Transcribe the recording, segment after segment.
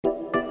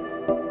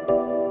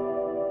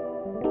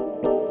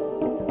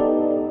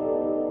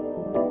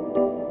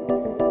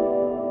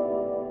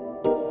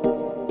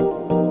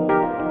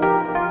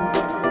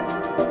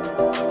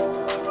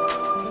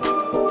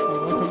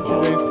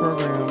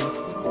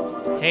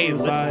Hey,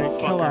 listen, by fucker.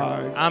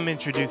 Kellogg's. I'm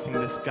introducing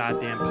this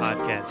goddamn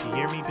podcast. You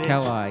hear me, bitch?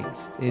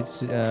 Kellogg's. It's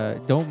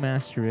don't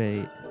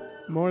masturbate.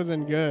 More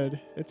than good.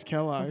 It's What the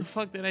Kellogg's.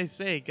 fuck did I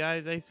say,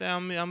 guys? I said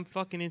I'm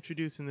fucking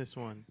introducing this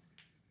one.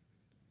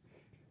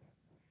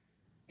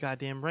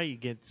 Goddamn right, you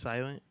get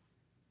silent.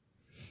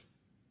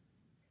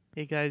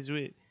 Hey guys,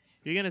 you're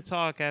gonna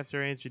talk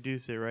after I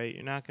introduce it, right?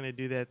 You're not gonna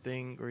do that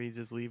thing where you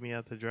just leave me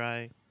out to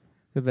dry.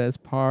 The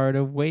best part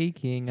of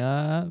waking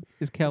up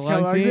is It's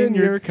Kellogg's in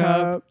your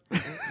cup.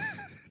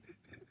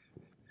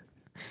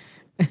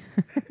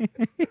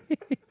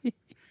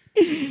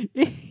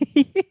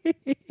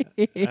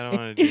 I don't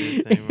want to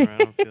do this anymore. I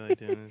don't feel like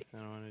doing this. I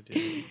don't want to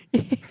do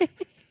it.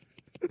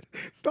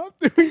 Stop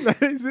doing that.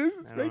 This is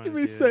I don't making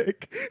wanna me do it.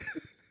 sick.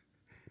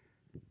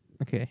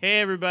 Okay. Hey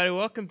everybody,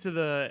 welcome to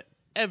the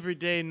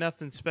Everyday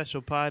Nothing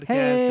Special podcast.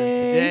 Hey.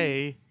 And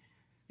today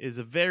is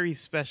a very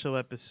special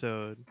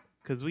episode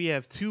because we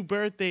have two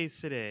birthdays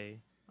today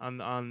on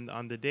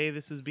the day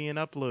this is being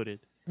uploaded,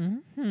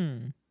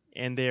 Mm-hmm.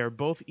 and they are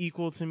both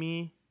equal to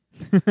me,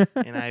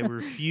 and I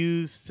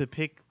refuse to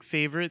pick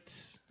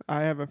favorites.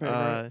 I have a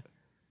favorite.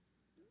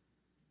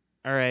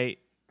 All right.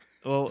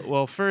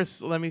 Well,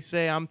 first let me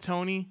say I'm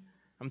Tony.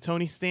 I'm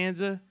Tony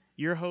Stanza,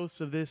 your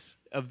host of this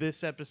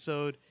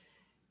episode,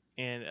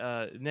 and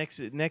next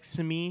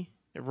to me,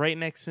 right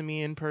next to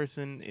me in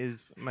person,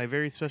 is my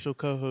very special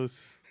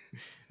co-host,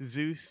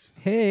 Zeus,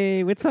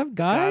 Hey, what's up,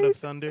 God of guys?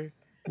 Thunder,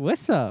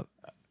 What's up?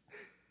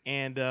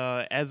 and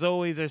as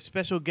always, our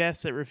special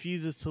guest that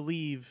refuses to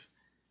leave,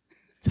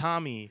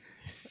 Tommy.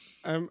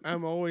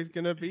 I'm always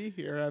gonna be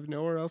here. I have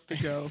nowhere else to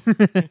go.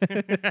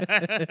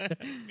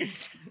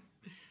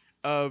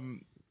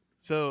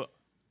 So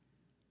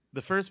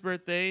the first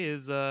birthday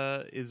is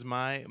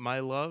my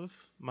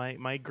love,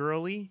 my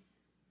girly.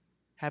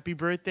 Happy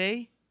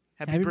birthday.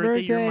 Happy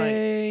birthday.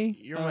 birthday.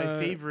 You're my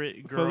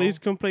favorite girl. Feliz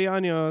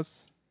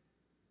cumpleaños.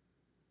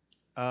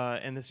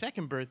 And the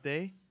second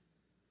birthday,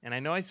 and I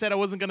know I said I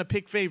wasn't gonna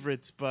pick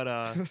favorites,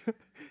 but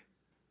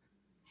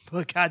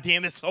but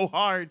goddamn, it's so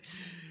hard.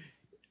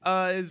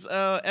 Is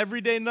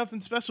Everyday Nothing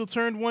Special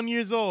turned 1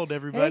 year old.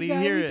 Everybody Hey,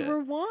 guys, hear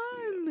we're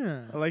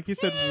it. I like you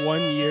said 1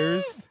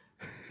 years.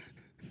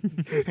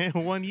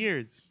 1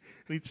 years.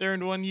 We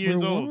turned 1 year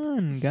We're old.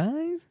 one,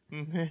 guys.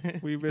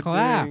 We've been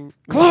Clap. doing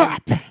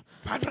Clap.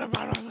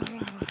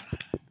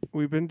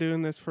 We've been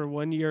doing this for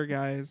 1 year,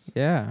 guys.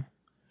 Yeah.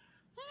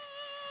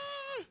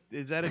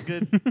 Is that a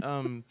good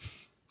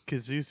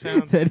kazoo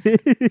sound? That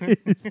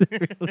is.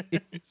 That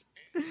really is.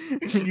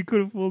 You could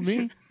have fooled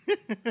me.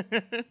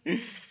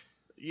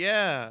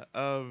 Yeah.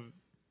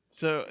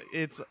 So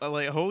it's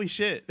like holy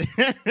shit.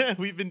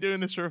 We've been doing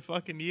this for a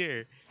fucking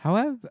year.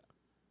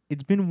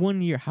 It's been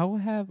 1 year. How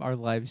have our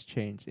lives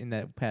changed in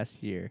that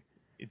past year?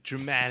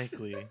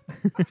 Dramatically.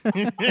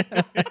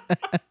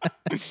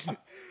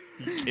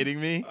 You kidding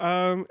me?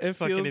 It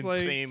Fucking feels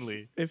like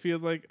insanely.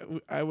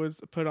 I was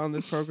put on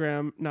this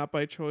program not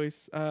by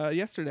choice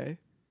yesterday.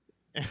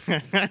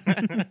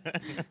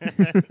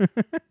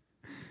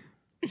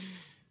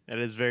 That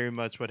is very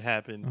much what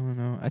happened. Oh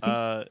no! I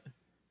think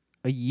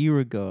a year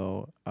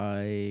ago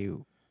I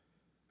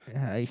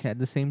had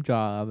the same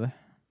job, and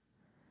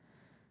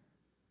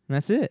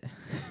that's it.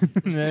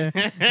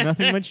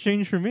 Nothing much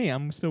changed for me.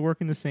 I'm still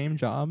working the same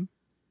job.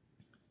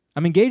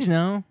 I'm engaged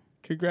now.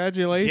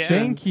 Congratulations. Yeah.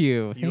 Thank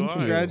you. You Thank are. you.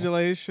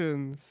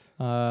 Congratulations.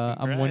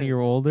 I'm 1 year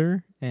Congrats.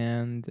 older,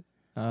 and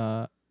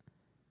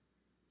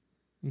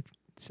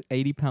it's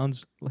 80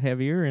 pounds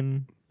heavier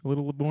and a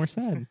little more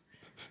sad.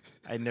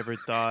 I never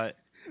thought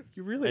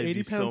You're really I'd 80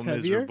 be pounds so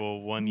heavier?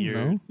 miserable 1 year.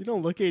 No. You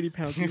don't look 80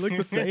 pounds. You look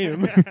the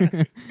same.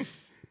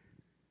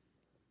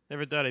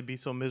 Never thought I'd be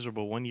so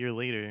miserable 1 year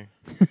later.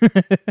 Who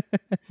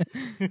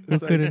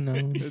It's could have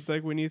known? It's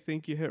like when you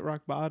think you hit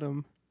rock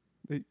bottom,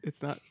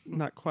 it's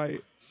not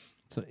quite.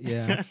 So,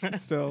 yeah.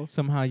 Still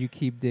Somehow you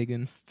keep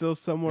digging.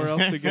 somewhere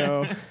else to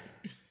go.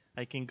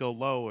 I can go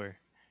lower.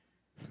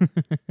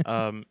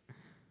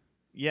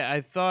 Yeah,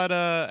 I thought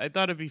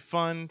it'd be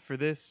fun for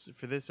this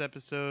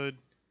episode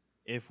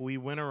if we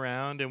went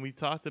around and we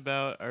talked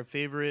about our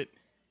favorite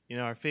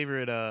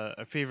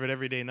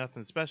Everyday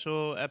Nothing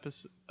Special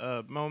episode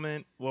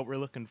moment, what we're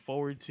looking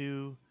forward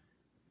to,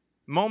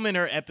 moment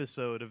or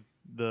episode of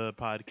the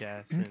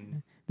podcast,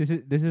 and This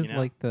is You know?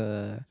 like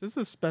the Is this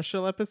a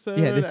special episode?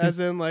 Yeah, this as is-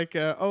 in like,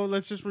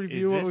 let's just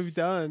review Is what this- we've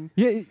done.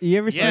 yeah. You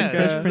ever seen yeah,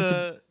 Fresh this is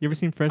Prince? You ever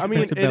seen Fresh I mean,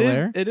 Prince of Bel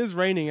Air? it is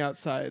raining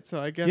outside, so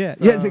I guess. Yeah,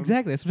 yes,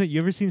 exactly. That's what you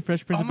ever seen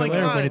Fresh Prince Oh of my Bel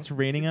Air when God. it's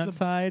raining It's a-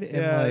 outside and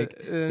Yeah, like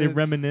and they it's-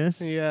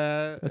 reminisce.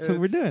 Yeah, That's what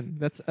we're it's- doing.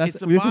 That's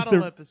it's a this is bottle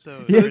the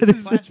episode. Yeah, It's a this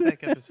is-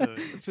 flashback episode.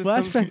 It's just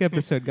flashback some,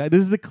 episode, guys.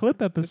 This is the clip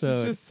This episode.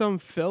 is just some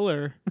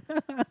filler.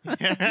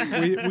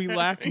 we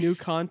lack new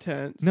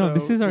content. No, so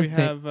this is our we thing.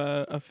 have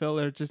a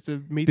filler just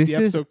to meet This the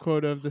is- episode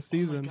quota of the Oh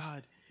season. my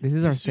god. This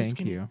is our Jesus, thank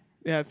can you.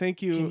 Yeah, thank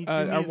Can you, you do me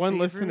our a one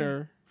favor?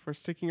 listener, for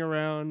sticking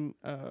around.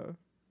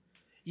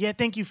 Yeah,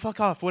 thank you. Fuck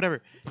off.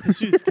 Whatever.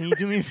 Jesus, can you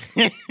do me?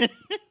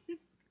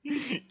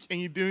 Can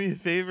you do me a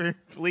favor,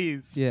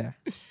 please? Yeah.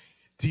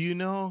 Do you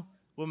know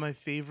what my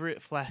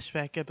favorite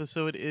flashback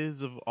episode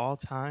is of all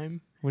time?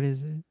 What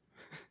is it?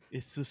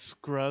 It's the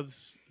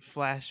Scrubs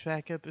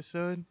flashback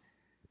episode.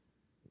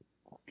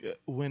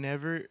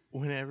 Whenever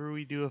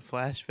we do a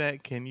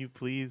flashback, can you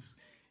please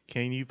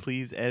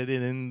edit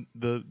in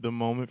the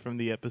moment from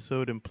the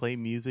episode and play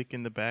music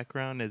in the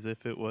background as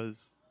if it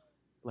was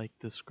like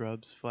the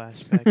Scrubs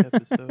flashback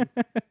episode?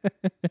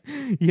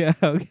 Yeah,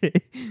 okay.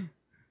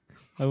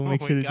 I will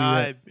make Oh sure my to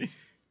god.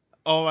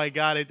 Oh my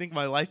god, I think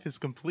my life is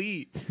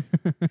complete.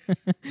 do that.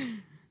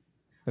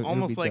 It'll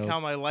Almost be like dope. how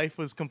my life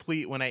was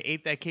complete when I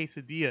ate that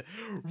quesadilla.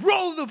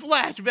 Roll the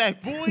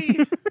flashback,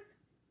 boy!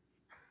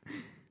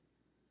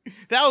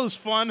 That was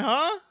fun,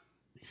 huh?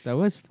 That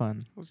was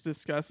fun. It was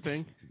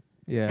disgusting.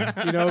 Yeah.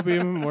 You know what would be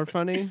even more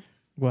funny?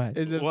 What?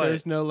 Is if What?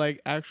 there's no like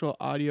actual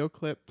audio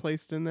clip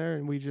placed in there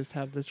and we just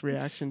have this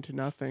reaction to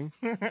nothing.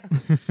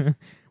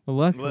 Well,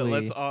 luckily,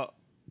 Let's all.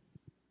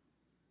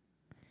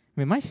 I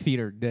mean, my feet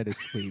are dead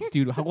asleep,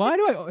 dude. Why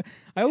do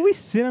I always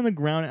sit on the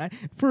ground?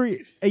 For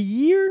a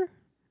year,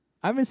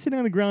 I've been sitting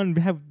on the ground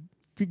and have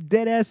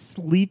dead ass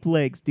sleep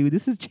legs, dude.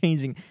 This is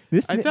changing.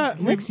 This I thought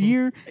next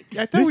year, I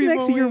thought this we've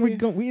next year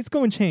only- it's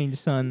going to change,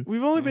 son.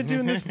 We've only been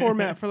doing this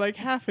format for like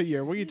half a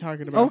year. What are you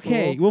talking about?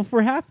 Okay, fool? well,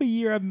 for half a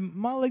year,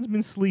 my legs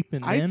been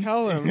sleeping, I man.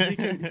 tell him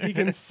he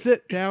can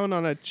sit down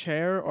on a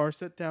chair or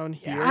sit down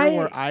here I-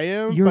 where I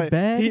am. Your but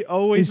bed he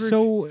always is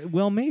so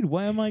well made.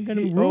 Why am I going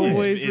to He ruin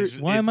always- it?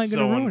 Why am I it's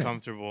gonna so ruin it?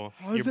 uncomfortable?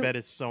 How is Your it- bed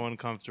is so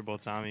uncomfortable,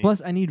 Tommy.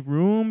 Plus, I need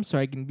room so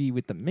I can be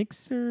with the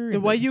mixer. Then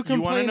and why the- you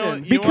You wanna know-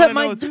 complaining? you because wanna know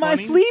my what's my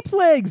funny? sleep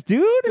legs,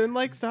 dude. Then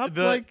like stop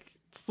The- like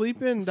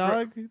sleeping,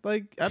 dog.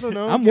 Like I don't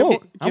know. I'm get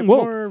woke. Get I'm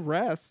woke. more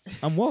rest.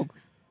 I'm woke.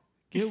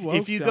 Get woke.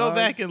 If you go dog.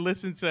 back and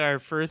listen to our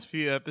first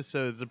few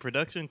episodes, the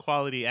production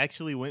quality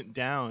actually went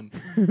down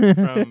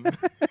from,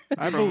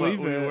 I from believe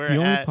what we it. were The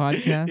only at.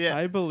 podcast? Yeah.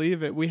 I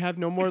believe it. We have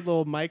no more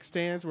little mic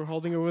stands. We're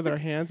holding it with our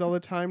hands all the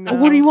time now.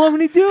 What do you want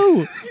me to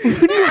do?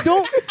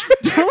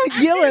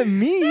 Don't yell at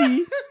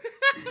me.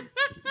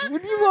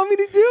 What do you want me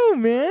to do,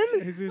 man?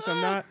 Jesus,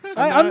 I'm not.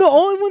 I'm the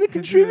only one that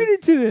Jesus,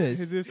 contributed to this.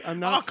 Jesus, I'm Oh,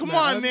 not. come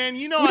mad. on, man.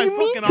 You know What do I you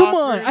mean? fucking Come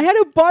on! offered. I had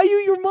to buy you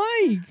your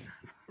mic.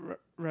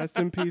 Rest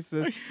in peace.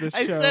 This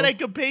I show. said I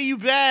could pay you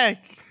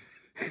back.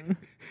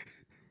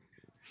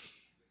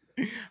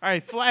 All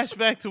right,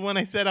 flashback to when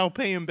I said I'll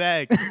pay him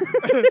back.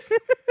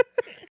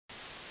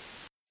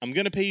 I'm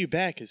going to pay you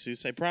back,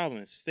 Jesus, I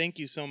promise. Thank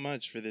you so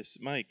much for this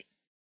mic.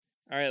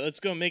 All right, let's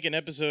go make an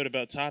episode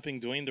about topping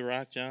Dwayne The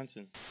Rock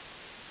Johnson.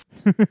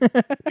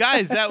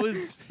 Guys, that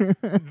was...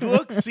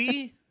 Look,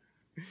 see?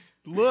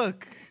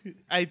 Look.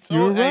 I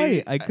told You're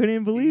right. I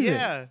couldn't believe it.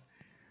 Yeah.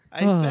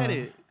 I said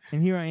it.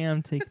 And here I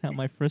am taking out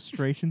my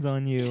frustrations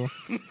on you.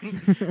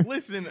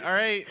 Listen, all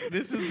right,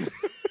 this is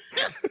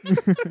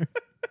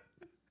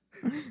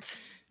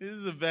this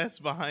is the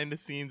best behind the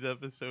scenes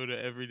episode of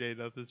Everyday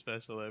Nothing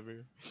Special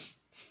ever.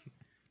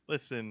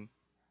 Listen,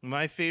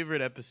 my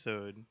favorite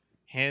episode,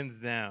 hands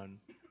down,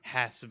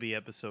 has to be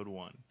episode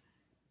 1.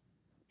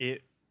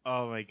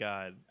 Oh my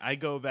god. I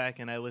go back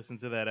and I listen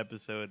to that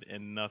episode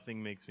and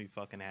nothing makes me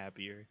fucking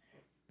happier.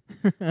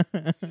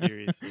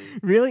 Seriously.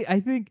 Really? I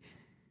think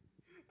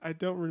I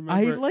don't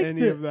remember like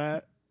any the- of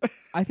that.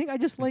 I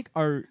like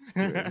our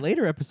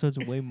later episodes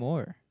way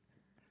more.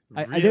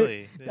 I don't-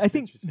 Really? I That's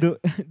think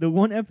interesting. the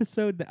one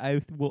episode that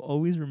I will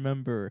always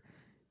remember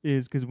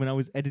is because when I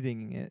was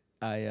editing it,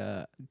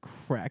 I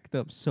cracked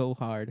up so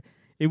hard.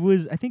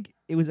 I think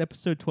it was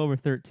episode 12 or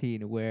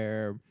 13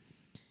 where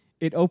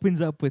it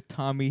opens up with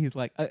Tommy. He's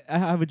like, I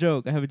have a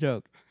joke,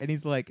 and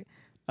he's like,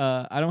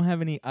 I don't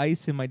have any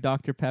ice in my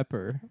Dr.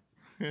 Pepper,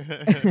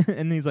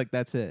 and he's like,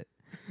 that's it.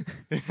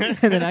 And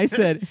then I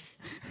said,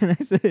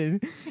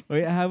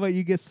 wait, how about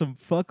you get some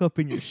fuck up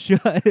in your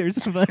shut or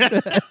something like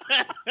that?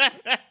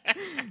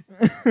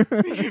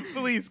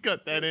 Please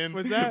cut that in.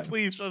 Was that-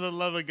 Please, for the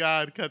love of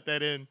God, cut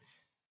that in.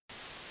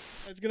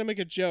 I was gonna make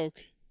a joke.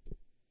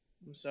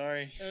 I'm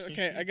sorry.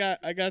 Okay,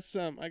 I got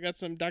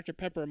some Dr.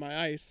 Pepper in my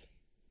ice.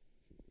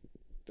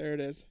 There it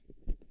is.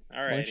 All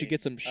right. Why don't you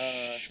get some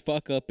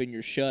fuck up in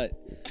your shut?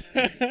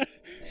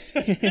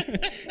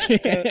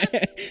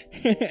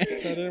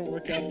 That didn't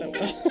work out that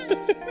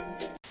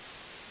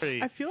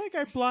well. I feel like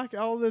I blocked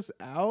all this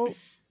out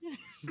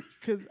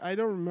because I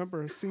don't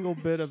remember a single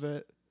bit of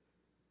it.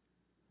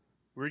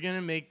 We're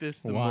gonna make this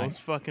the Why?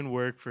 most fucking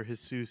work for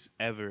Jesus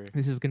ever.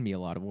 This is gonna be a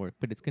lot of work,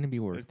 but it's gonna be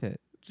worth it.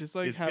 Just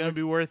like It's have gonna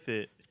be worth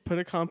it. put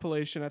a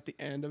compilation at the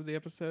end of the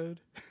episode.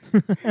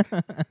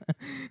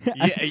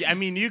 Yeah, I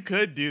mean, you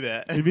could do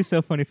that. It'd be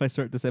so funny if I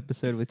start this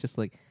episode with just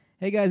like,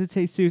 "Hey guys, it's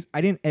Jesus.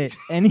 I didn't edit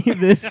any of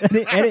this. I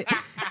didn't edit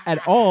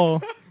at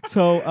all."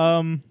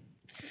 So,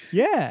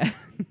 yeah.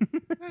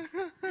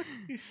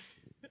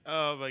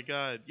 Oh my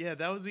god. Yeah,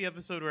 that was the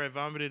episode where I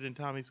vomited in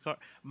Tommy's car.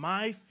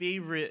 My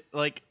favorite,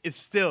 like, it's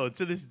still,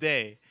 to this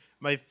day,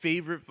 my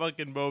favorite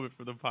fucking moment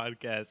for the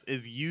podcast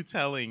is you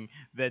telling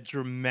that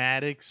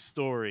dramatic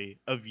story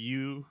of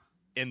you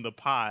in the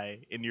pie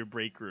in your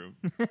break room.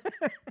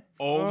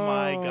 Oh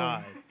my Oh.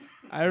 god.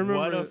 I remember.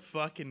 What a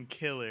fucking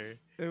killer.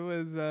 It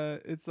was.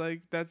 It's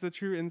like that's a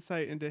true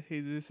insight into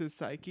Jesus'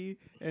 psyche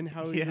and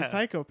how he's a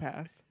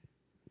psychopath.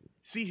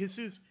 See,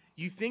 Jesus,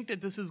 you think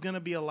that this is gonna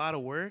be a lot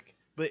of work,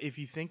 but if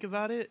you think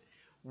about it,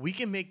 we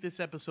can make this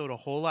episode a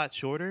whole lot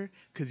shorter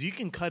because you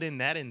can cut in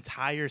that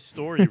entire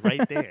story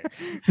right there.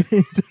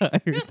 The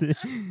entire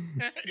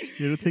thing.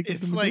 It'll take up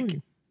the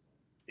majority.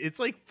 It's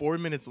like 4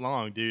 minutes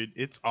long, dude.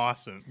 It's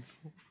awesome.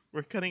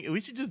 We're cutting. We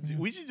should just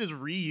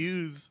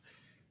reuse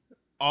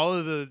all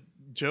of the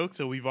jokes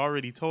that we've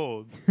already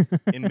told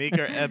and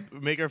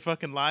make our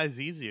fucking lives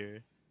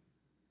easier,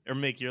 or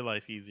make your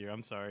life easier.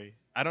 I'm sorry.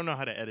 I don't know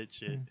how to edit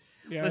shit.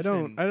 Yeah,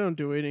 Listen, I don't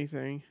do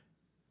anything.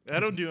 I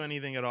don't do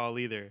anything at all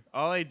either.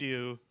 All I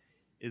do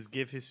is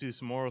give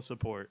Jesus moral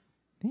support.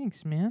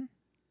 Thanks, man.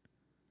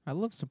 I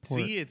love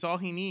support. See, it's all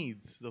he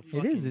needs.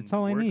 It is. It's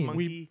all I need.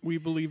 Monkey. We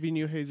believe in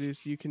you,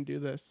 Jesus. You can do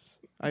this.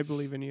 I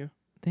believe in you.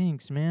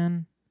 Thanks,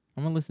 man.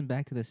 I'm gonna listen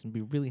back to this and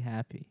be really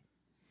happy.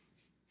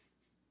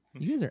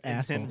 You guys are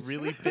assholes. And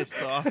really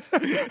pissed off.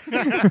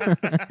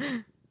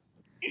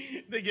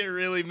 They get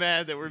really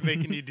mad that we're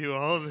making you do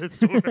all of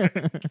this work.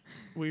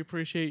 We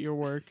appreciate your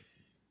work.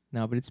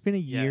 No, but it's been a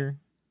year,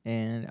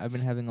 and I've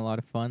been having a lot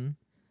of fun.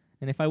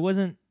 And if I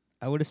wasn't,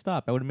 I would have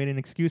stopped. I would have made an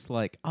excuse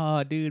like,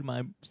 "Oh, dude,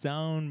 my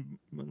sound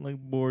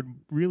board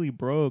really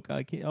broke.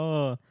 I can't.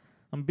 Oh,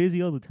 I'm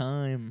busy all the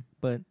time."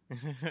 But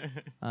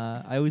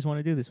I always want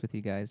to do this with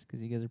you guys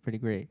because you guys are pretty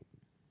great.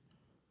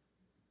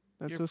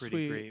 That's You're so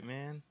pretty sweet. great,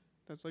 man.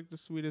 That's like the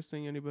sweetest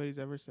thing anybody's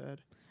ever said.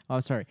 Oh,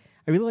 sorry.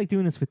 I really like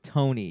doing this with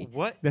Tony.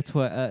 What? That's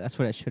what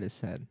I should have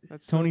said.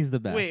 That's Tony's the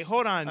best. Wait,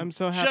 hold on. I'm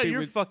so happy. Shut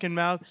your fucking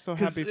mouth. So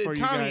 'cause, happy for you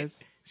Tommy, guys.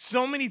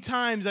 So many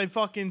times I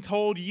fucking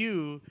told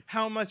you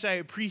how much I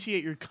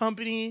appreciate your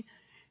company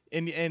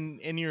and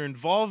your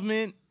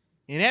involvement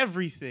in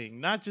everything,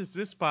 not just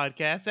this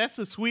podcast. That's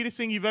the sweetest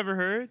thing you've ever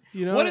heard.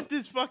 You know what if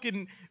this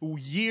fucking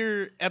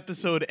year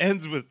episode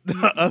ends with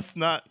us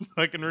not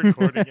fucking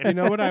recording it? You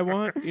know what I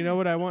want? You know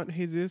what I want,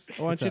 Jesus?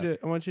 I want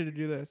What's I want you to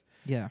do this.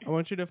 Yeah. I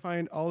want you to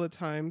find all the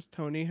times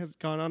Tony has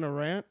gone on a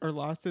rant or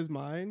lost his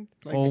mind,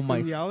 like Oh my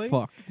yelling,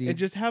 fuck, dude. and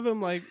just have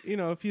him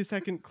a few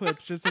second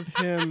clips just of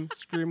him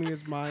screaming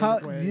his mind How,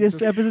 away. this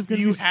Just- episode's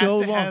gonna You be have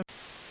so to long. have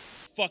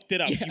fucked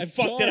it up. Yeah, You I'm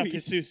fucked it up, sorry.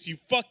 Jesus. You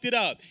fucked it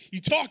up. You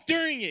talked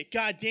during it.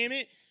 God damn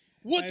it.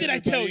 What Hi, did I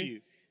tell everybody.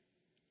 you?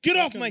 Get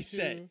off Welcome my to-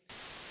 set.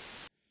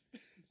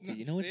 Dude,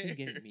 you know what's been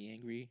getting me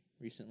angry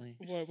recently?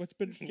 What's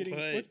been getting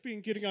What? what's been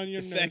getting on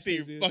your The nerves? fact that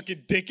your Jesus?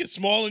 fucking dick is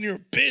small and you're a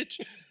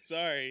bitch.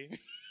 Sorry.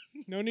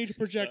 No need to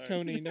project, Sorry.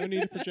 Tony. No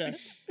need to project.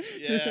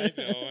 Yeah,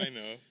 I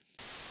know.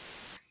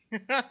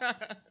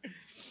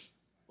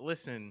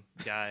 Listen,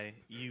 guy,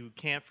 you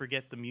can't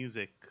forget the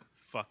music,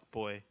 fuck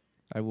boy.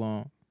 I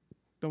won't.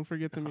 Don't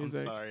forget the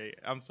music.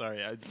 I'm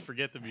sorry. I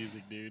forget the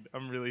music, dude.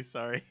 I'm really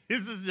sorry.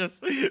 This is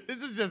just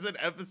an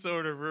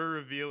episode of her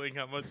revealing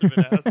how much of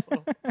an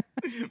asshole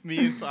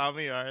me and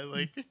Tommy are.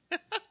 Like,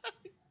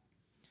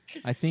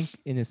 I think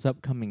in this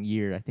upcoming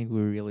year, I think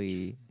we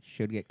really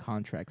should get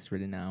contracts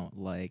written out.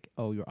 Like,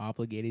 oh, you're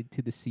obligated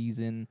to the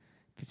season,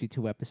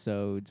 52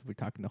 episodes. We're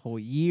talking the whole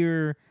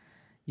year.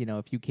 You know,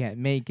 if you can't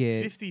make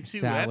it, 52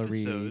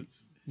 salary.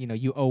 episodes. You know,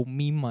 you owe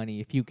me money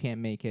if you can't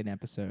make an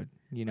episode.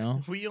 You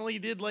know. We only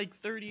did like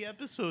 30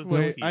 episodes.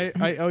 Wait, this year.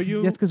 I owe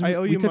you. That's because I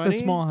owe we you took money. a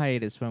small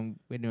hiatus when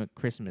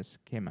Christmas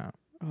came out.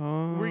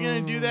 Oh. We're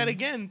gonna do that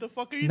again. The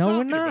fuck are you No, we're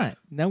talking not. about?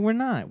 No, we're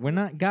not. We're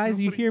not. Guys,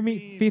 you What do hear you me?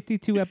 mean?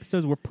 52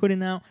 episodes we're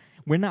putting out.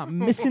 We're not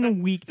missing a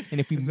week. And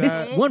if we Is miss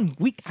that- 1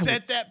 week,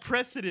 Set that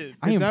precedent.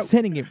 I Is am that-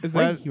 setting it Is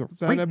right that here, is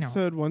that right an now.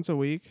 episode once a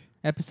week?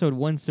 Episode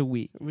once a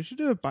week. We should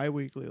do it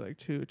bi-weekly, like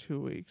two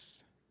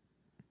weeks.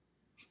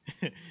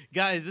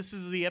 Guys, this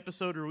is the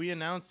episode where we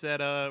announced that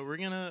we're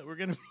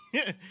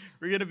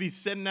gonna be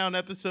sending out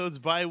episodes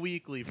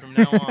bi-weekly from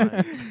now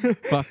on.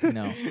 Fuck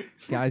no.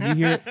 Guys, you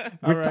hear?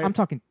 All right. I'm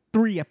talking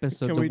 3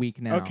 episodes Can a we- week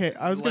now. Okay,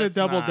 I was gonna Let's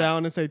double not.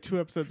 down and say 2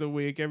 episodes a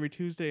week, every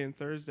Tuesday and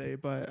Thursday,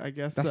 but I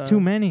guess That's too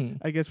many.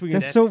 I guess we can.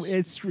 That's so. That's-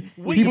 It's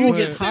Wait, people you will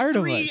get just said tired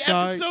of 3 us.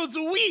 episodes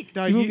a week.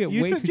 Dog, people you get way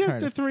too tired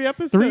suggested of- 3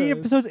 episodes. 3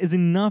 episodes is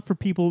enough for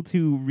people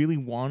to really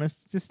want us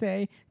to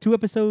stay. 2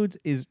 episodes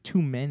is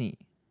too many.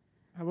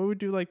 How about we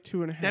do like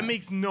 2.5? That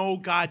makes no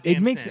goddamn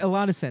It makes sense. a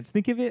lot of sense.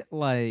 Think of it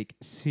like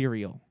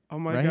cereal. Oh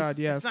my right? god,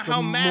 yes. That's not the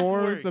how math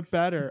more the works.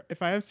 better.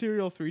 If I have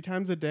cereal 3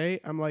 times a day,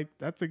 I'm like,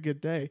 that's a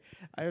good day.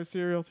 I have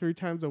cereal 3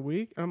 times a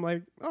week, and I'm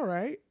like, all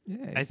right.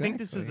 Yeah, I think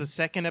this is exactly. the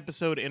second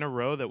episode in a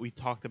row that we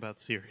talked about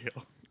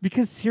cereal.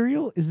 because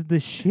cereal is the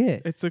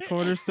shit, It's the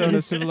cornerstone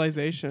of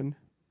civilization.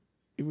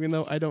 Even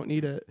though I don't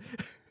need it.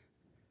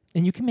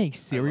 and you can make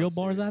cereal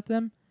bars cereal. at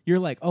them. You're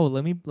like, oh,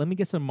 let me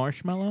get some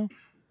marshmallow.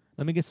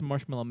 Let me get some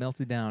marshmallow, melt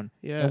it down,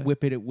 Yeah. and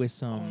whip it with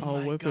some. Oh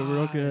I'll my whip it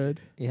real God. good.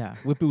 Yeah,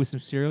 whip it with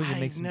some cereal. You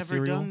make I've some never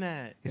cereal. done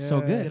that. It's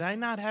so Yeah. good. Did I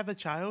not have a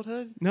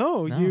childhood?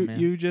 No, No, you man.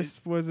 you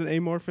just was an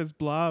amorphous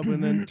blob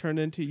and then turned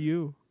into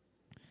you.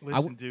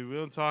 Listen, dude, we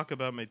don't talk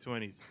about my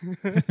 20s.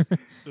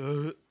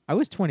 I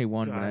was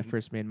 21 when I God.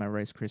 first made my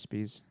Rice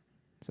Krispies,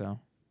 so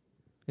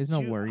there's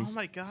no worries. Oh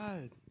my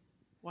god.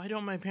 Why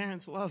don't my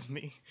parents love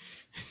me?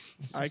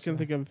 That's so I can sad.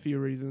 think of a few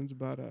reasons,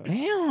 but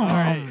Damn. All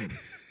right.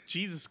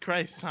 Jesus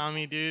Christ,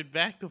 Tommy, dude.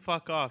 Back the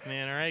fuck off,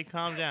 man. All right,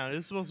 calm down. This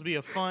is supposed to be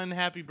a fun,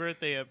 happy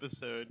birthday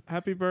episode.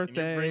 happy And you're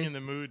birthday. bringing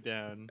the mood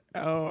down.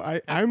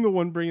 I'm the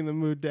one bringing the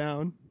mood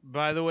down.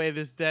 By the way,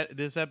 this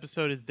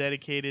episode is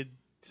dedicated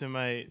to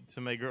my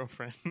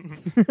girlfriend.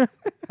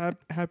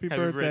 Happy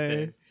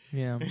birthday.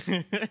 Yeah.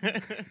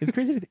 It's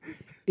crazy.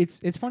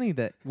 It's funny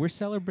that we're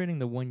celebrating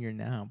the 1 year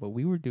now, but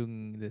we were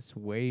doing this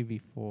way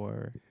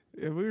before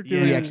Yeah, we were Yeah.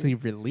 doing we actually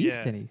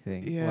released Yeah.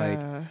 anything. Yeah.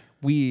 Like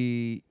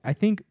I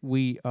think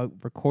we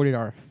recorded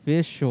our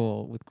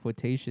official with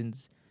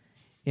quotations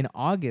in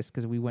August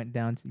because we went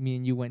down. Me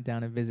and you went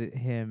down to visit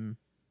him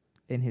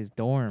in his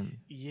dorm,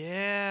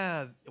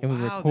 Yeah. and we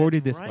wow,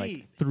 recorded that's this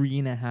right. like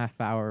 3.5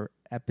 hour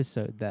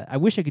episode that I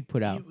wish I could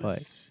put out, It but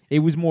was- it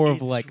was more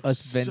of it's like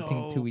us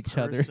venting so to each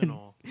other,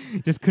 personal.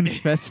 and just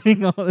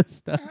confessing all this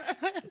stuff.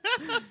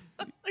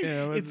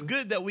 Yeah, it It's was-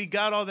 good that we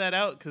got all that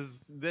out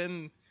because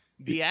then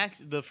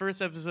the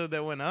first episode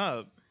that went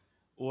up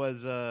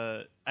was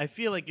I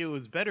feel like it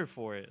was better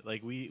for it.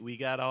 Like we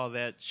got all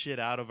that shit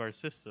out of our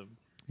system.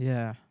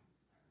 Yeah.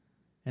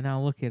 And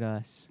now look at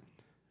us.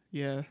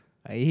 yeah.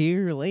 A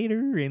year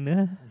later,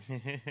 and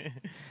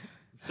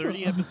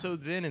 30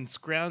 episodes in and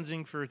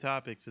scrounging for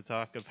topics to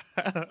talk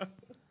about.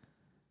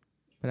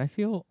 but I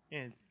feel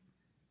Yeah, it's-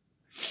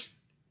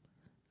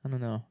 I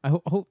don't know.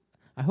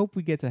 I hope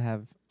we get to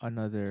have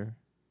another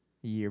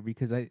year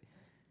because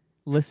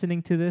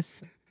listening to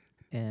this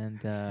and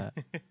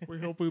We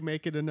hope we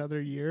make it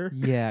another year.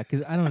 yeah,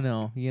 because I don't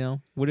know. You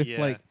know, what if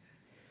Yeah.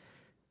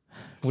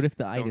 what if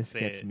the Don't itis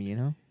say gets it. me? You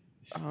know,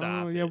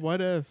 Stop. Oh yeah. it.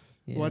 What if?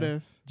 What Yeah.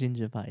 if?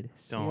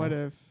 Gingivitis. Don't. What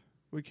if?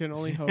 We can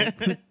only hope.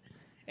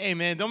 Hey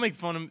man, don't make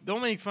fun of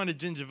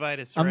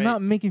gingivitis. I'm right?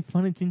 not making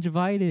fun of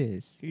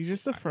gingivitis. He's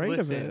just afraid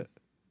Listen. of it.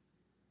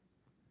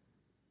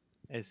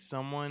 As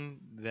someone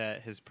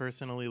that has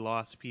personally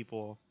lost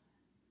people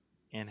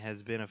and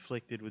has been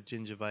afflicted with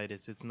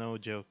gingivitis, it's no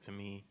joke to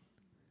me.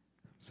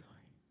 Sorry.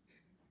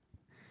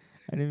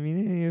 I didn't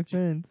mean any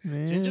offense,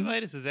 man.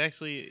 Gingivitis is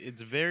actually,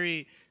 it's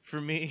very,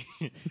 for me,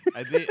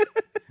 I think,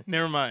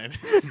 never mind.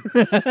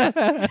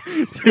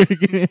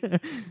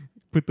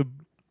 put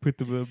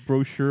the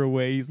brochure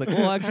away. He's like,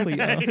 well, actually,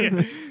 Let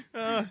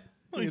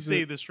me Is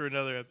save it- this for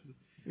another episode.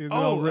 Is it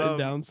all Oh, written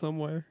down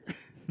somewhere?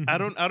 I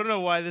don't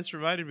know why this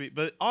reminded me,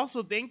 but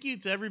also thank you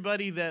to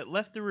everybody that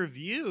left a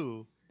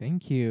review.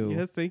 Thank you.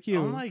 Yes, thank you.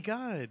 Oh my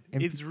god,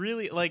 And it's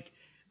really like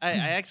I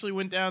actually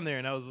went down there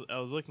and I was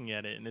looking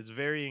at it and it's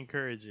very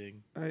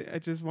encouraging. I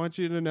just want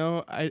you to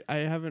know I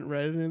haven't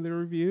read any of the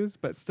reviews,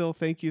 but still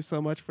thank you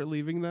so much for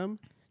leaving them.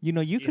 You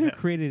know, you could have Yeah.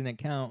 created an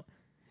account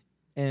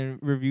and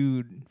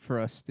reviewed for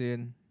us,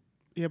 dude.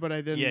 Yeah, but I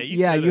didn't.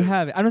 Yeah, You could've.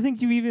 have it. I don't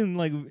think you even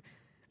like.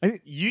 I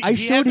I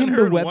showed him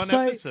the One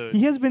website. episode.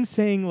 He has been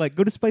saying like,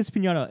 go to Spice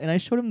Pinata, and I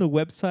showed him the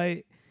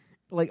website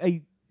like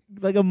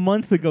a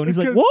month ago, and he's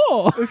It's like, 'cause-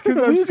 whoa, it's 'cause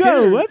I'm we got a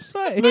scared.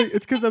 website. Look,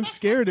 it's because I'm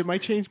scared. It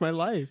might change my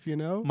life. You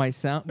know. My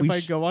sound. If I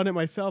go on it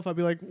myself, I'll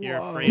be like,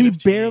 You're whoa. afraid He of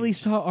barely change.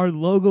 saw our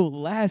logo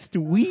last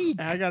week.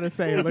 I gotta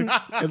say,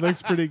 it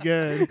looks pretty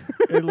good.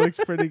 It looks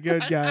pretty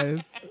good,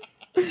 guys.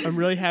 I'm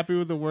really happy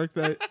with the work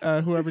that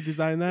whoever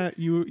designed that.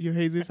 You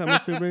Jesus, I'm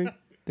assuming.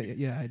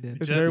 Yeah, I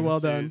did. It's very well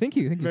Justice done. is- Thank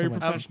you Very so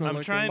much. professional. I'm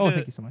looking. trying Oh, to-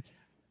 thank you so much.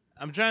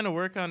 I'm trying to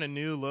work on a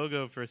new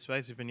logo for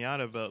Spicy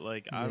Pinata, but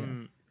like Yeah.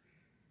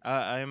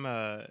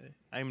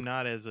 I'm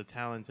not as a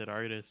talented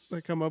artist.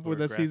 Like come up or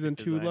with a graphic season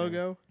 2 designer.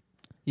 logo.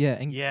 Yeah,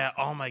 and Yeah.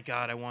 Oh my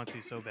god, I want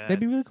to so bad. that'd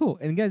be really cool.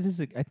 And guys,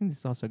 I think this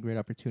is also a great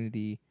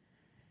opportunity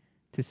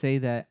to say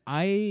that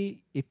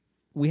if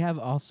we have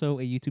also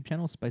a YouTube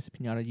channel, Spicy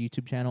Pinata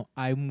YouTube channel.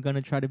 I'm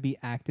gonna try to be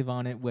active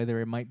on it, whether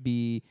it might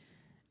be,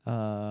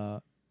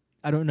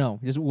 I don't know,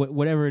 just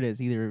whatever it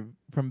is, either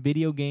from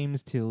video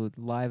games to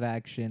live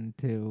action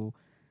to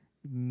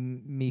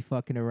me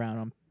fucking around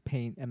on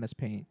MS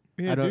Paint.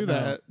 Yeah, I don't do know.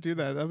 that. Do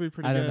that. That'd be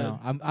pretty I good.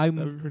 don't know. That'd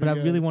be But pretty I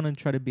really good. want to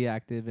try to be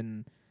active,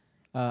 and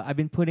I've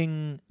been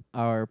putting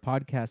our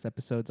podcast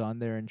episodes on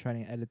there and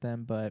trying to edit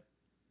them, but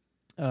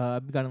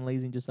I've gotten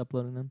lazy and just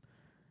uploading them.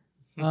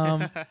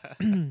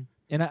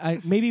 And I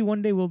maybe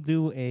one day we'll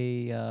do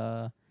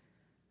a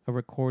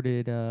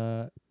recorded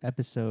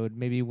episode.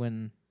 Maybe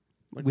when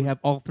Like we when- have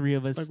all three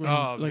of us like in, when-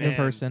 Oh, like in man.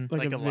 person, like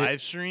like a a vi-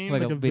 live stream.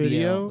 like like a a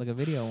video? like a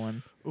video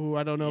one. Ooh,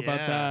 I don't know about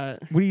Yeah.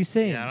 that. What are you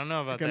saying? Yeah, I don't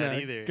know about gonna,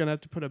 that either. Gonna have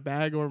to put a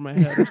bag over my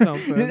head or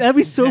something. That'd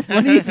be so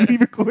funny if we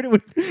recorded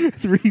with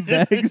 3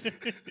 bags.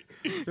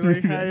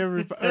 Like, hi,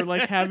 or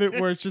like have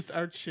it where it's just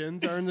our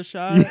chins are in the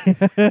shot.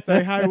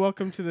 Say hi,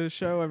 welcome to the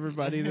show,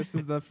 everybody. This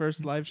is the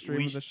first live stream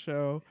We of the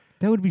show.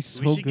 That would be we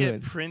so should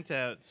good. get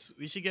printouts.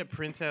 We should get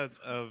printouts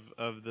of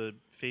the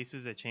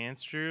faces that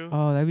Chance drew,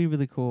 Oh, that'd be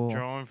really cool.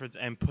 draw them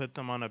and put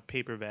them on a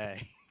paper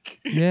bag.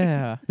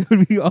 Yeah, that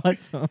would be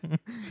awesome.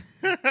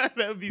 That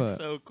would be But-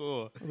 so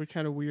cool. It'll be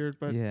kind of weird,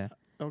 but Yeah.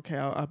 okay,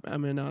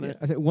 I'm in on it.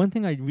 I said one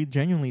thing I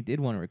genuinely did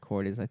want to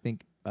record is I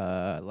think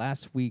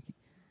last week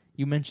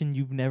You mentioned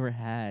you've never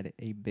had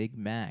a Big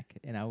Mac,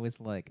 and I was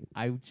like,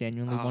 I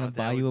genuinely want to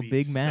buy you a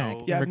Big Mac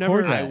and Yeah, I've record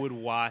never- I that. would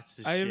watch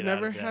the I have shit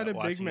never out of had that, a Big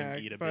watching Mac,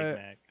 him eat a but- Big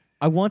Mac.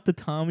 I want the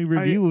Tommy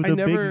review of the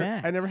never, Big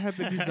Mac. I never had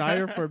the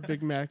desire for a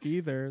Big Mac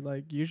either.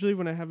 Like usually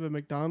when I have a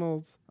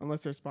McDonald's,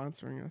 unless they're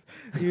sponsoring us,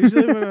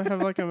 usually when I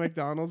have like a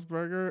McDonald's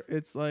burger,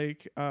 it's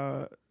like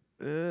and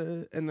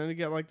then you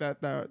get like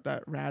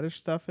that radish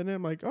stuff in it.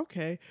 I'm like,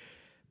 okay.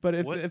 But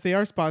if they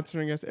are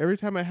sponsoring us, every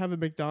time I have a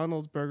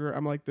McDonald's burger,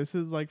 I'm like, this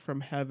is like from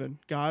heaven.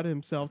 God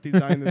himself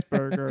designed this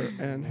burger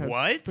and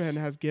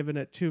has given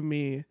it to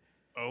me.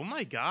 Oh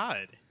my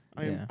god.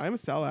 Yeah. I'm a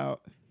sellout.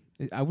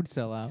 I would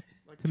sell out.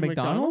 Like, To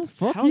McDonald's?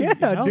 Fuck Hell yeah,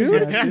 hell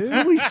dude. yeah, dude.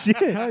 Holy shit.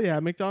 Hell yeah,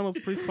 McDonald's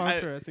please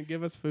sponsor us and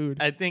give us food.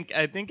 I think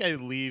I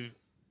leave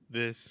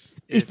this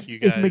if you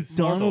if guys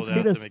McDonald's sold out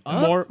hit to us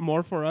McDonald's.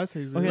 More for us,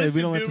 Jesus. Okay, Listen,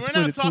 we don't have dude, to we're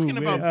split not it two talking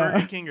about ways.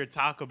 Burger King or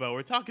Taco Bell.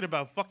 We're talking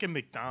about fucking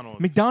McDonald's.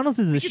 McDonald's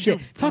is a can shit.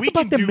 do- Talk we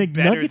about can the do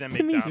better McNuggets than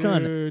to me, McDonald's.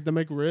 son. Dude, the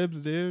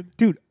McRibs,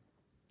 dude.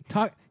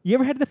 You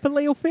ever had the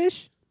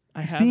Filet-O-Fish?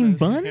 I Steamed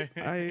haven't.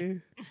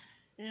 bun?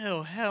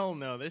 Ew, hell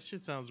no. That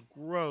shit sounds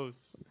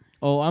gross.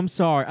 Oh, I'm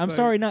sorry. I'm But-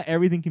 sorry. Not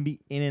everything can be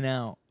in and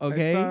out.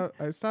 Okay.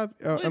 I stopped.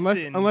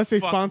 Listen, Unless they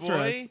fuck sponsor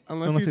boy. us.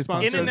 Unless Unless you they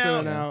sponsor us, sponsor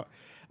us. In-N-Out.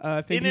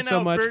 Thank you so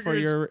In-N-Out much for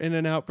burgers your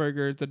In-N-Out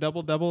burgers. The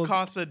double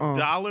Costs a Oh.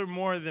 dollar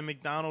more than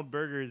McDonald's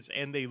burgers,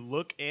 and they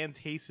look and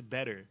taste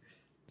better.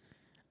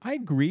 I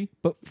agree,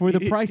 but for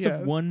the price Yeah.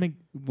 of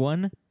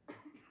one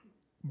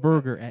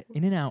burger at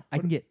In-N-Out, I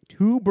can get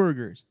 2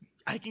 burgers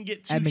I can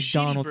get 2 at shitty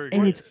McDonald's, burgers.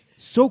 and it's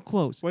so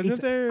close. Wasn't It's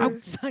there-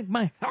 outside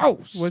my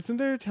house? Wasn't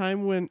there a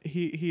time when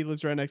he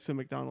lives right next to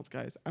McDonald's,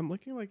 guys? I'm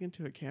looking like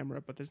into a camera,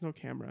 but there's no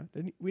camera.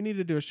 We need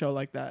to do a show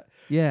like that.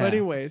 Yeah. But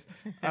anyways,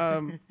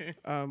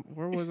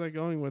 where was I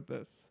going with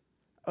this?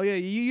 Oh yeah,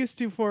 you used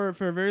to for a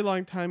very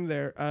long time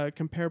there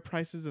compare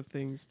prices of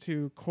things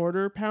to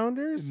quarter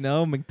pounders.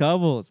 No,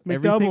 McDoubles.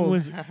 Everything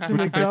was to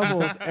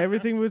McDoubles.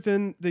 Everything was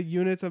in the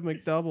units of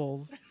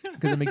McDoubles.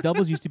 because the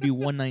McDoubles used to be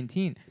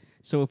 $1.19.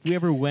 So if we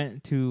ever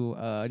went to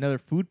another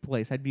food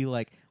place, I'd be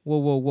like,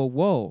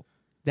 whoa.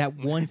 That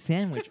one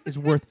sandwich is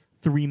worth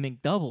 3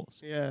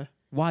 McDoubles. Yeah.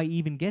 Why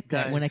even get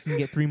that when I can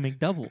get 3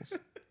 McDoubles?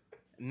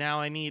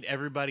 Now I need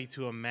everybody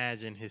to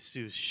imagine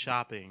Jesus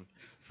shopping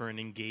for an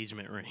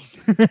engagement ring.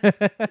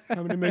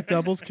 How many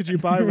McDoubles could you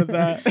buy with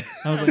that?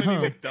 I was How like,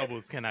 many huh.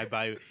 McDoubles can I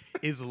buy?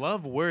 Is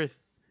love worth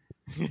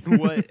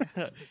what?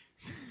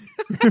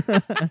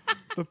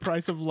 The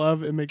price of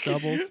love in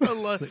McDoubles.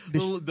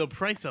 The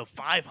price of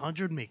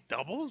 500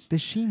 McDoubles?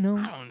 Does she know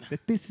I don't know.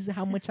 that this is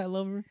how much I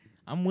love her?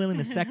 I'm willing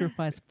to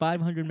sacrifice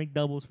 500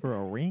 McDoubles for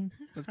a ring.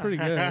 That's pretty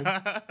good.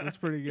 That's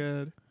pretty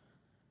good.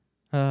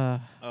 Uh,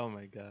 Oh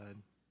my god.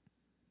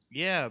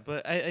 Yeah,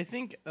 but I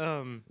think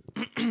what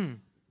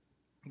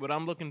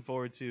I'm looking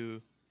forward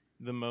to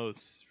the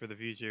most for the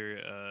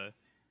future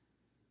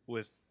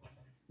with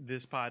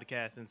this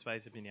podcast and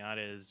Spice of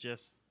Pinata is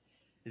just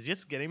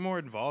getting more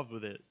involved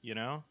with it, you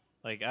know?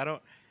 Like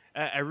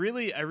I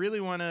really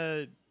want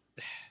to.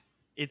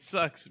 It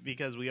sucks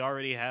because we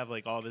already have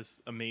like all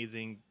this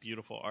amazing,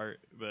 beautiful art,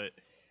 but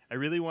I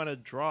really want to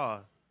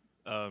draw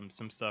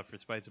some stuff for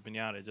Spice of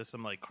Pinata, just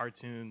some like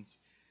cartoons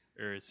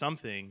or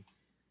something,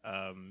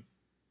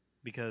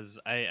 because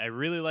I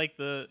really like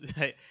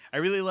I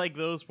really like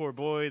Those Poor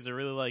Boys. I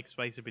really like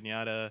Spice of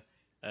Pinata.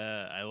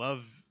 I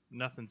love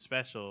Nothing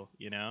Special,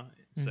 you know.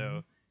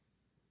 So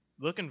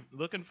looking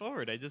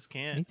forward. I just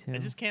can't. Me too. I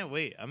just can't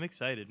wait. I'm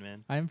excited,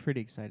 man. I'm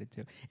pretty excited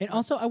too. And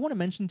also, I want to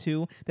mention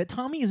too that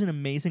Tommy is an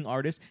amazing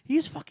artist.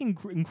 He's fucking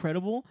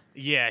incredible.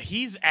 Yeah,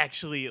 he's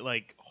actually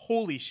like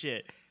holy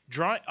shit.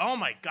 Oh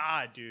my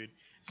god, dude.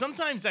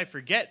 Sometimes I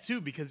forget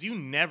too because you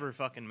never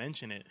fucking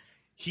mention it.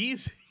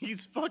 He's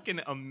fucking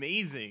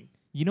amazing.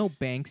 You know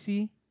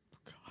Banksy?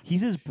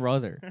 He's his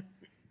brother.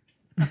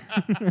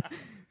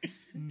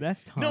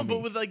 That's Tommy. No, but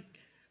with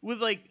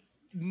like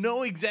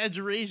no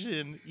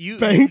exaggeration,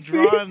 you've Banksy?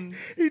 drawn.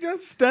 He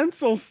does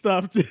stencil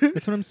stuff, dude.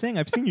 That's what I'm saying.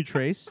 I've seen you,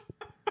 Trace.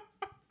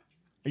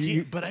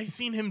 But I've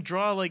seen him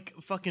draw like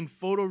fucking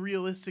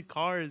photorealistic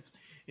cars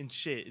and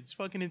shit. It's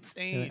fucking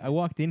insane. I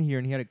walked in here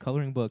and he had a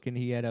coloring book and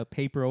he had a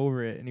paper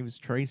over it and he was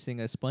tracing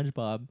a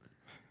SpongeBob.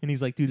 And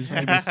he's like, dude, this is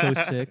going to be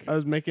so sick. I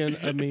was making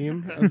a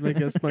meme. I was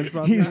making a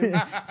SpongeBob He's- meme.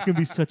 it's going to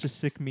be such a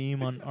sick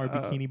meme on our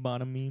Bikini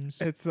Bottom memes.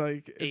 It's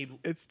like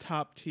it's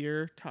top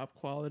tier, top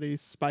quality,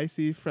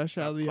 spicy, fresh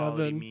out of the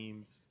Quality oven.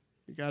 memes.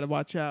 You gotta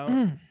watch out.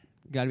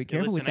 Got to be Yeah,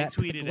 careful listen, with that. I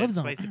Put the tweeted at gloves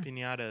on. Spice of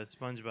Pinata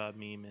SpongeBob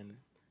meme and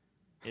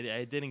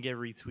it didn't get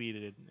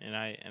retweeted, and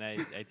I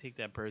take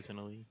that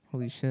personally.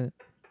 Holy shit.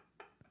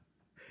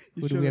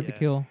 You Who do we have to Yeah.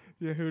 kill?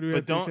 Yeah, who do we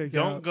But have to take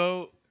out?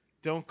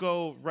 don't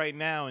go right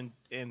now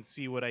and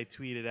see what I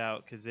tweeted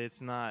out because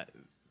it's not.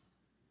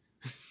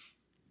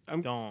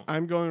 Don't.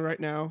 I'm going right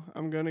now.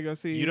 I'm gonna go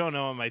see. You don't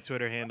know what my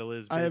Twitter handle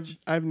is, bitch.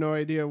 I have no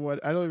idea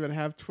what. I don't even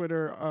have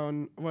Twitter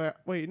on.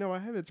 Wait, no, I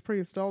have. It's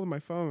pre-installed on my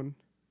phone.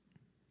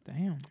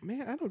 Damn.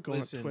 Man, I don't go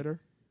Listen. on Twitter.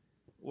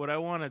 What I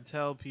want to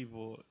tell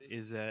people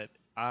is that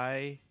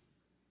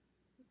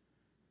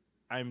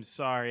I'm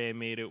sorry I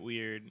made it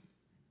weird.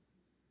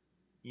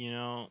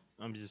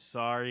 I'm just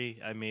sorry.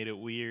 I made it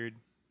weird,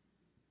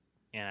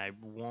 and I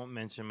won't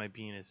mention my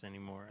penis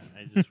anymore.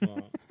 I just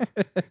won't.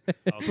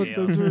 Okay, But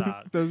I'll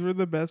stop. those were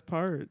the best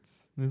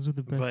parts. Those were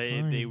the best But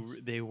times.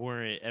 they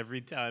weren't.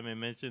 Every time I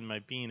mentioned my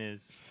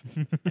penis,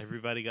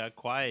 everybody got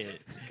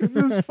quiet. Because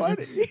it was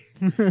funny.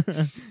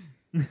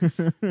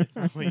 It's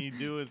not when you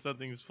do when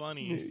something's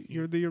funny.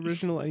 You're the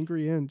original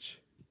Angry Inch.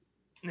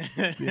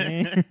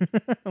 Damn.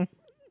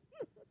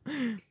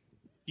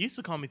 You used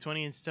to call me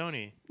 20-inch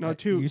Tony. No, You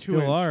two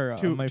still inch, are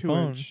two, on my 2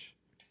 phone. inch.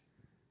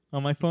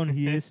 On my phone,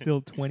 he is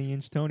still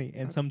 20-inch Tony,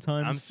 and That's-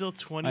 sometimes I'm still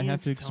 20. I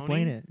have to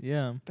explain it.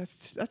 Yeah.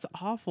 That's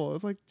awful.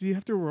 It's like, do you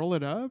have to roll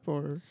it up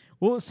or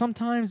Well,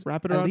 sometimes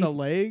wrap it I around leave- a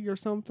leg or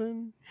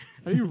something?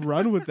 How do you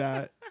run with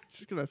that? It's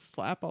just gonna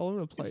slap all over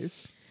the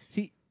place.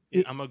 See,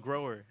 I'm a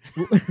grower.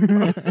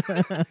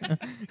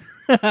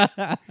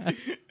 I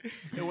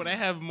And when I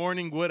have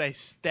morning wood, I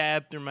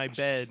stab through my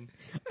bed.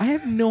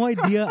 have no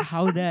idea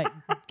how that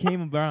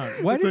came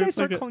about. Why It's did like- I it's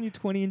start like a- calling you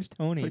 20-inch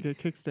Tony? It's like a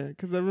kickstand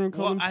because everyone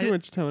called Well, him 2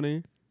 inch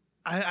Tony.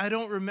 I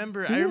don't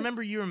remember. I Yeah.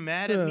 remember you were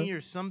mad at Yeah. me or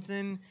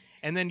something,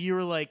 and then you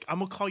were like, "I'm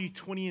gonna call you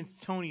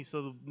 20-inch Tony,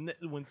 so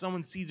when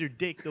someone sees your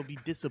dick, they'll be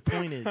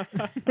disappointed."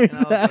 Is I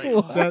was that like,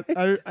 what?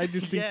 That I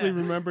distinctly Yeah.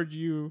 remembered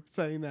you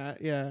saying that.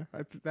 Yeah,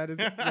 that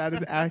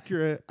is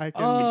accurate. I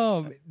can.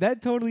 Oh,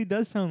 that totally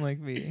does sound like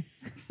me.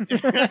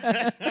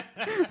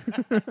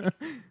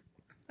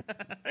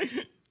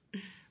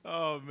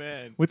 Oh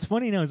man. What's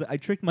funny now is I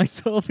tricked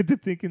myself into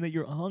thinking that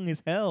you're hung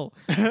as hell.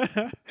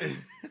 I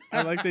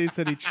like that he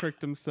said he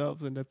tricked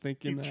himself into You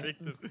thinking that.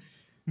 tricked them.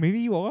 Maybe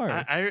you are.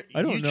 I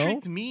don't you know.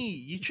 tricked me.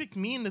 You tricked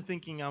me into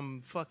thinking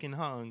I'm fucking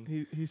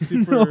hung. He's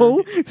super.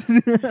 No.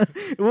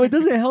 Well, it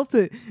doesn't help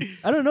that.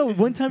 I don't know.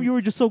 One time you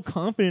were just so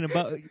confident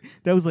about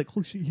that. Was like,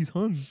 oh shit, he's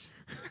hung.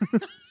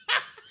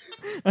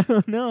 I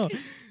don't know.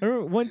 I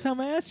remember one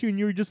time I asked you and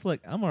you were just like,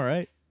 I'm all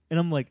right. And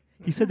I'm like,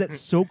 he said that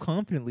so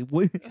confidently.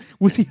 What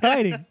was he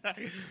hiding?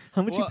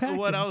 How much you packed?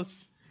 What him?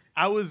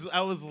 I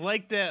was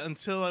like that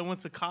until I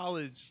went to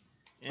college,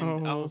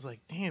 and I Oh. was like,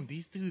 damn,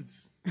 these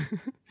dudes,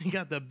 they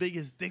got the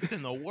biggest dicks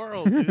in the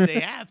world, dude. They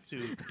have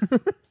to.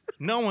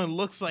 No one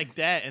looks like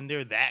that, and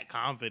they're that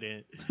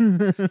confident.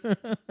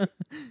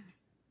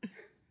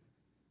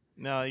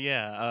 No,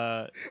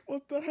 yeah,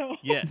 What the hell?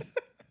 yeah.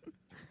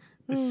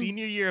 The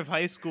senior year of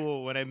high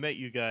school when I met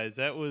you guys,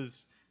 that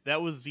was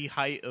the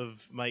height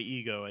of my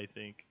ego. I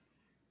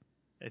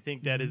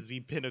think that is the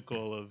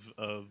pinnacle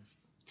of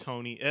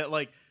Tony.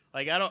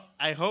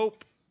 I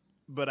hope,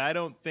 but I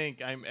don't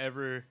think I'm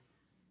ever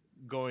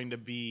going to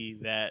be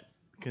that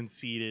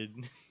conceited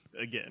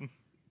again.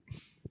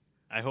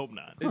 I hope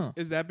not. Huh.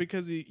 Is that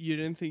because you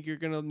didn't think you're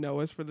gonna know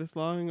us for this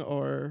long,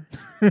 or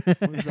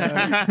was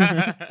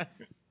that?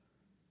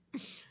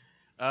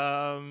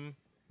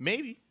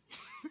 Maybe.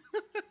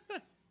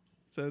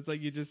 So it's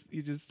like you just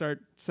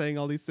start saying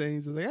all these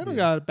things. It's like I don't Yeah.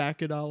 gotta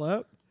back it all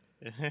up.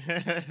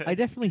 I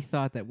definitely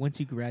thought that once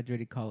you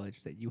graduated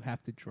college that you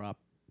have to drop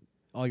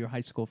all your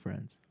high school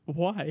friends.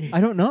 Why? I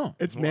don't know.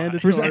 It's Why?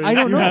 mandatory. I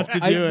don't You know. have to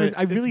do it.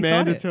 I really it's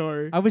thought it.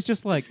 mandatory. I was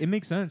just like, it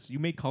makes sense. You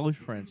make college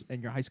friends,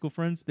 and your high school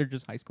friends, they're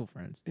just high school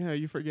friends. Yeah,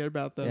 you forget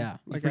about them. Yeah,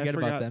 you like forget I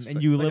about forgot them, sp-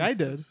 and you like live- I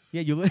did.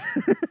 Yeah, you live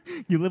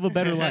you live a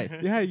better life.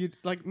 Yeah, you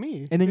like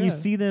me. And then you Yeah.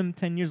 see them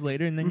 10 years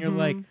later, and then you're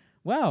like, Mhm.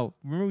 wow,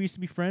 remember we used to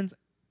be friends?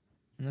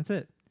 And that's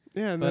it.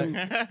 Yeah, and but-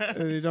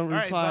 then they don't All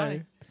right, reply.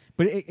 bye.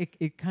 But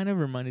it kind of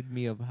reminded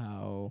me of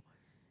how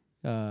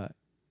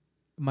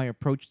my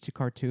approach to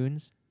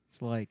cartoons.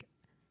 It's like,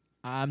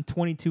 I'm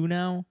 22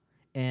 now,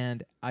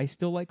 and I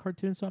still like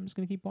cartoons, so I'm just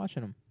going to keep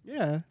watching them.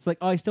 Yeah, It's like,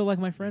 oh, I still like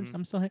my friends. Mhm.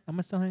 I'm going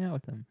to still hang out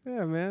with them.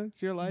 yeah, man.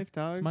 It's your life,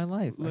 dog. It's my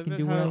life. I Live can it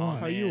do what I how, want.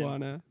 how you Man.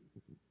 wanna.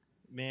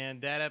 Man,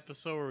 that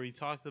episode where we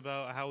talked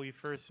about how we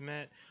first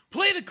met.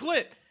 Play the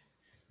clip.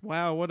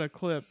 Wow, what a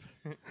clip!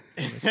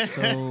 It was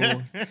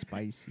so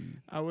spicy.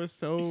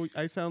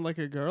 I sound like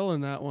a girl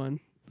in that one.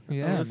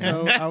 Yeah,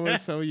 I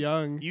was so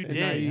young You and did.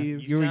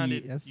 naive, You were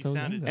sounded, that's you so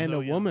sounded young. and so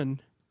a young.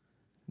 woman.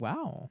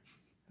 Wow.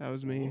 That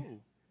was me. Ooh.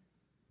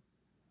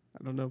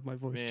 I don't know if my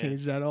voice Man.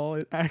 changed at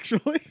all.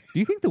 Actually. Do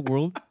you think the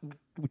world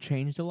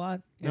changed a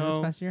lot in this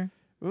No. past year?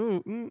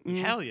 Ooh,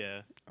 Hell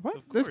yeah. What?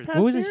 of This course. past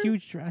What was year? a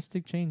huge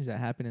drastic change that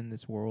happened in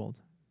this world?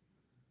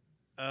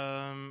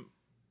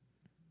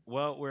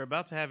 Well, we're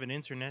about to have an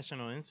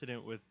international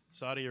incident with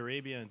Saudi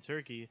Arabia and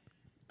Turkey.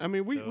 I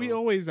mean, we So-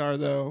 always are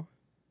though.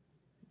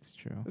 It's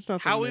true. It's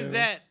not. How is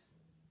that?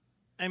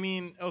 I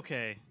mean,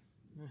 okay.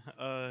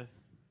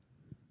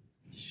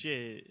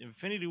 Shit,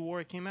 Infinity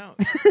War came out.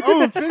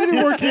 Oh,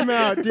 Infinity War came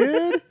out,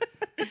 dude.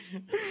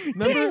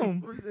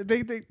 Damn. Remember?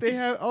 They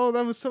have. Oh,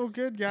 that was so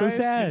good, guys. So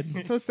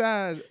sad. So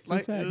sad. So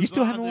Like, sad. It You was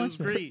still haven't awesome, watched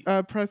it. Was it?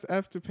 great. press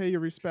F to pay your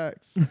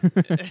respects.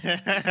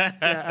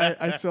 Yeah,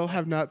 I still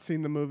have not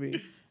seen the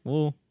movie.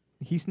 Well,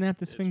 he snapped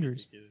his That's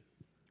fingers. ridiculous.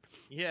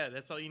 Yeah,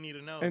 that's all you need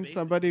to know. And basically.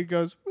 somebody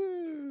goes,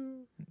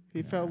 woo.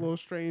 He felt a little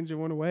strange and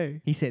went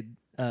away. He said,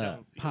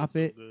 Don't feel pop so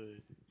it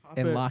good. Pop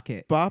and it, lock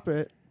it. bop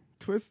it,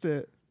 twist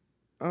it,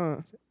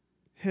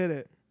 hit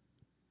it.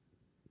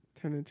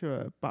 Turn into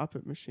a bop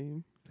it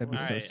machine. That'd be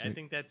All so right, sick. I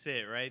think that's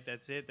it, right?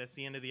 That's it. That's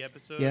the end of the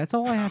episode. Yeah, that's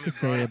all I have to Comment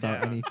say right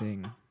about down.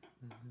 anything.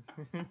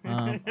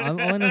 All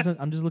I know is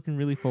I'm just looking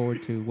really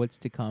forward to what's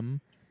to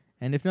come,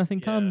 and if nothing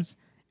Yeah. comes,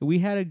 we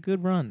had a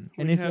good run.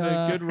 And We if had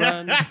a good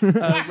run.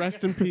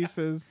 Rest in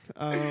pieces.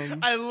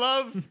 I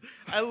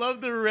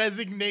love the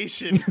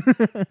resignation.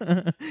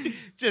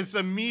 Just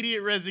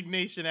immediate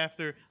resignation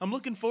after. I'm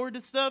looking forward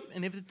to stuff,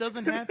 and if it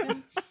doesn't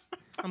happen,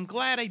 I'm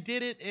glad I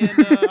did it, and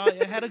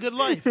I had a good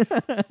life.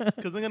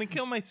 Because I'm gonna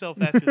kill myself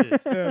after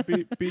this.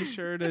 Be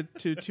sure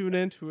to tune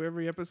in to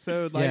every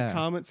episode. Like, Yeah.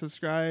 comment,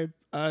 subscribe,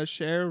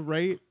 share,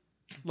 rate,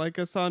 like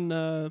us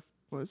on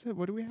what is it?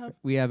 What do we have?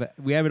 we have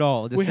it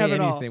all. Just we say have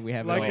it anything. all. We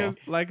have like it all. us,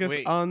 like us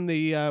Wait. on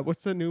the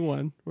what's the new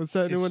one? What's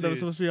that new one that was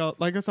supposed to be Jesus. all?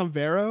 Like us on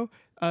Vero.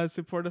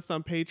 Support us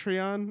on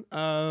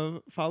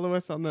Patreon. Follow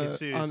us on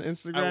Jesus, on I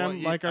Instagram. want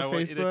you- Like our I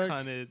want you to Facebook.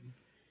 cut it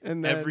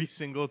And then every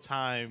single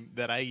time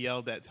that I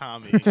yelled at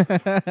Tommy. Which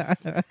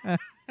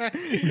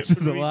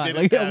is a We lot. did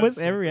Like it almost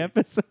every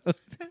absolutely.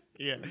 episode.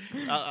 Yeah,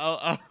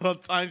 I'll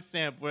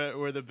timestamp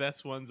where the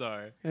best ones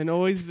are. and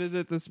always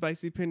visit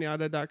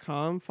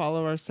thespicypinata.com.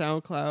 Follow our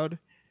SoundCloud,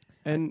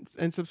 and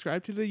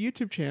subscribe to the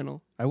YouTube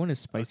channel. I went to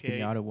Spice Okay.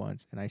 Pinata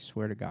once, and I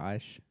swear to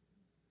gosh,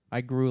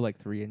 I grew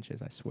like 3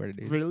 inches. I swear to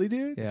dude. Really,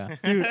 dude? Yeah.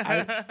 Dude,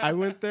 I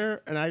went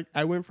there and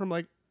I went from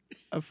like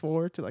a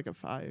 4 to like a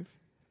 5.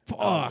 Fuck,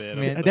 Oh, man, I'm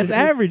man. so That's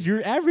sorry. average.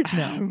 You're average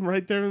now. I'm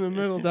right there in the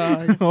middle,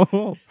 dog.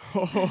 Oh,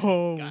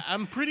 Oh,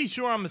 I'm pretty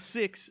sure I'm a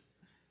 6.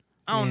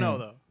 I don't know Damn.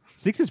 though.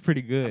 6 is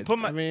pretty I good. put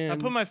my I mean- I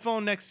put my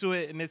phone next to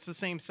it and it's the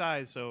same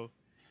size. So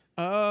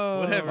oh,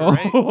 Whatever.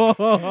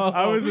 Oh,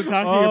 I wasn't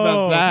talking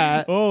about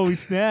that. Oh,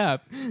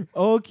 snap.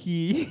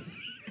 Okay.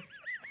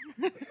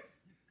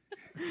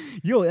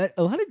 Yo, a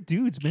lot of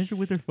dudes measure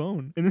with their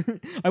phone.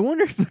 And I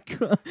wonder if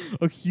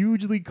a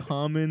hugely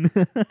common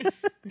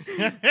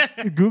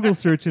Google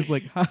search is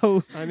like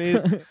how I need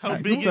how I-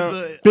 big so is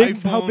the big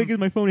iPhone? how big is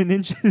my phone in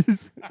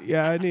inches?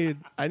 yeah, I need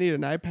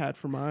an iPad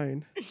for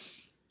mine.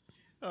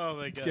 Oh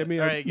my god! Give me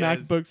All a right,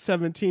 guys. MacBook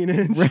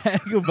 17-inch.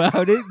 Brag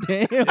about it.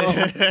 Damn.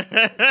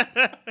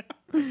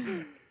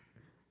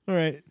 All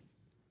right.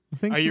 Well,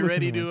 thanks Are for you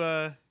ready listening to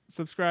us.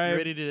 Subscribe.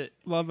 ready to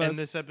Love us. end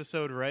this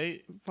episode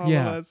right? Follow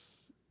Yeah.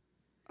 us.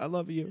 I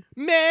love you.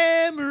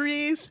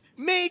 Memories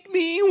make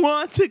me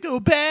want to go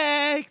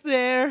back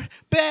there,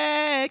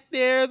 back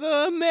there.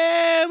 The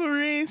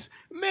memories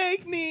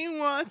make me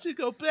want to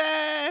go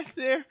back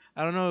there.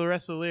 I don't know the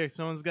rest of the lyrics.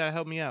 Someone's got to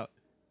help me out.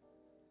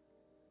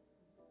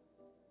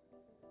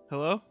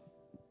 Hello?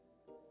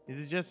 Is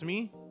it just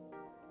me?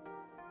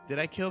 Did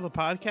I kill the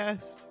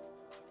podcast?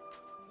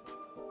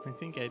 I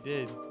think I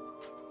did.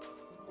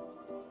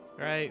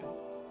 All right.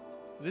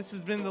 This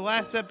has been the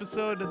last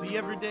episode of the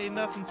Everyday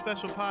Nothing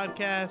Special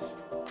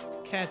podcast.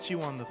 Catch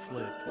you on the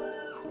flip.